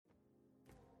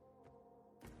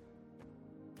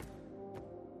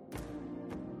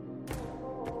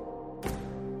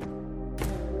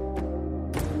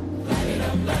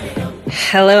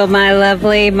Hello, my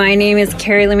lovely. My name is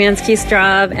Carrie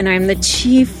Lemansky-Straub, and I'm the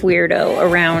chief weirdo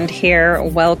around here.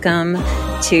 Welcome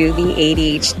to the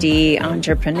ADHD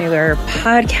Entrepreneur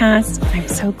podcast. I'm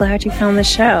so glad you found the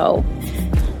show.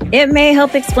 It may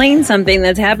help explain something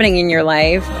that's happening in your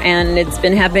life, and it's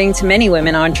been happening to many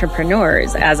women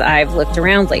entrepreneurs as I've looked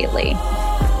around lately.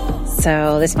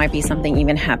 So this might be something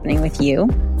even happening with you.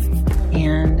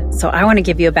 And so I want to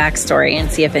give you a backstory and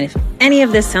see if any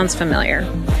of this sounds familiar.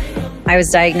 I was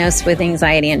diagnosed with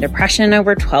anxiety and depression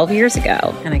over 12 years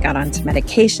ago, and I got onto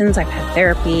medications. I've had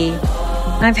therapy.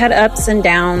 I've had ups and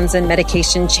downs and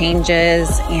medication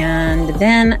changes. And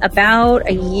then about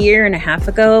a year and a half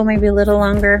ago, maybe a little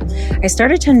longer, I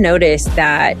started to notice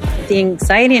that the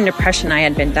anxiety and depression I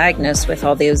had been diagnosed with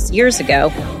all those years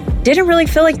ago didn't really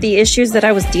feel like the issues that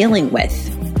I was dealing with.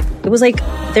 It was like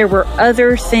there were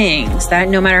other things that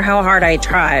no matter how hard I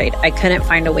tried, I couldn't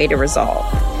find a way to resolve.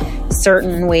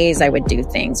 Certain ways I would do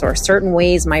things or certain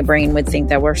ways my brain would think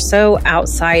that were so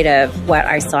outside of what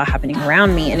I saw happening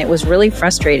around me. And it was really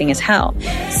frustrating as hell.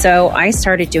 So I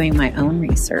started doing my own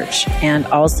research and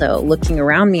also looking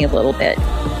around me a little bit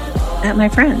at my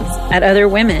friends, at other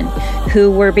women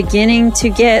who were beginning to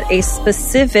get a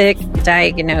specific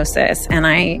diagnosis. And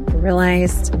I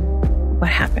realized what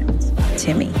happened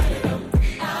to me.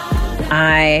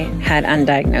 I had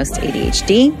undiagnosed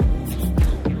ADHD.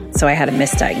 So I had a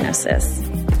misdiagnosis.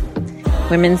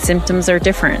 Women's symptoms are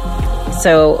different.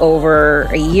 So over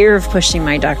a year of pushing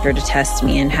my doctor to test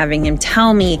me and having him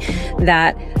tell me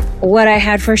that what I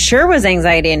had for sure was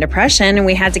anxiety and depression, and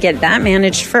we had to get that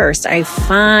managed first, I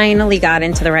finally got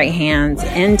into the right hands,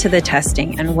 into the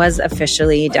testing, and was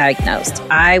officially diagnosed.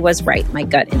 I was right. My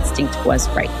gut instinct was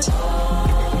right.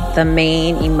 The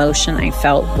main emotion I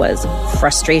felt was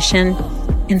frustration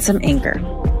and some anger.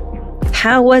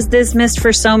 How was this missed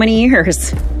for so many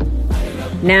years?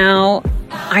 Now,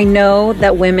 I know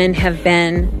that women have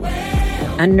been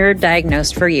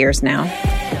underdiagnosed for years now.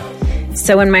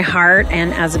 So in my heart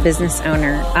and as a business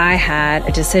owner, I had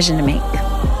a decision to make.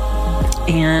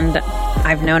 And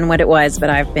I've known what it was,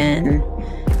 but I've been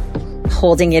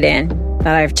holding it in,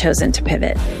 but I've chosen to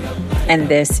pivot. And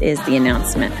this is the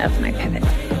announcement of my pivot.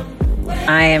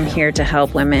 I am here to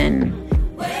help women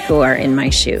who are in my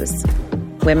shoes.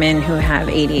 Women who have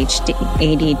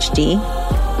ADHD,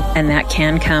 and that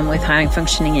can come with high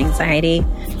functioning anxiety,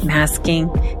 masking,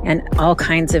 and all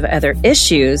kinds of other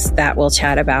issues that we'll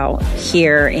chat about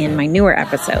here in my newer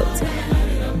episodes.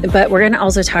 But we're going to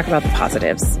also talk about the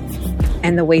positives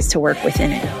and the ways to work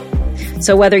within it.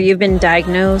 So whether you've been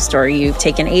diagnosed or you've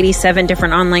taken 87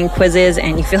 different online quizzes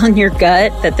and you feel in your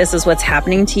gut that this is what's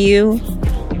happening to you,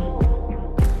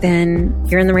 then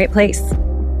you're in the right place.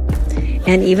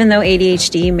 And even though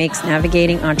ADHD makes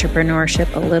navigating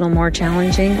entrepreneurship a little more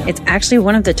challenging, it's actually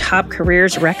one of the top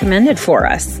careers recommended for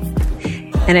us.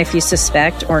 And if you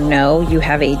suspect or know you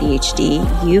have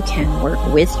ADHD, you can work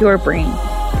with your brain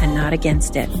and not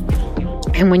against it.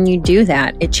 And when you do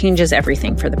that, it changes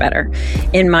everything for the better.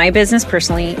 In my business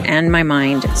personally and my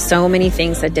mind, so many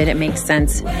things that didn't make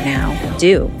sense now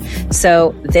do.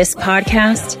 So this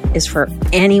podcast is for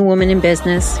any woman in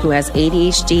business who has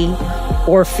ADHD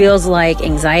or feels like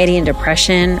anxiety and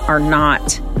depression are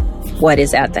not what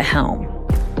is at the helm.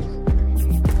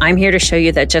 I'm here to show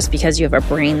you that just because you have a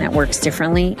brain that works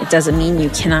differently, it doesn't mean you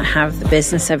cannot have the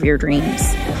business of your dreams.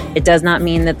 It does not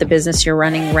mean that the business you're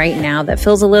running right now that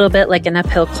feels a little bit like an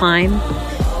uphill climb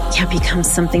can't become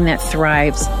something that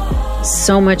thrives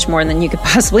so much more than you could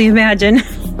possibly imagine.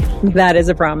 That is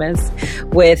a promise,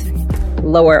 with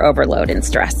lower overload and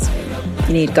stress.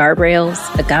 You need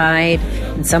guardrails, a guide,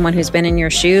 and someone who's been in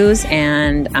your shoes.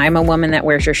 And I'm a woman that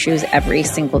wears your shoes every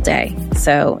single day.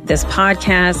 So this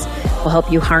podcast will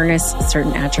help you harness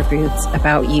certain attributes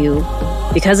about you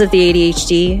because of the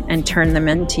ADHD and turn them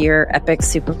into your epic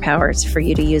superpowers for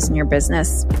you to use in your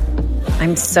business.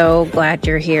 I'm so glad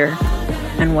you're here,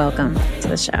 and welcome to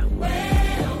the show.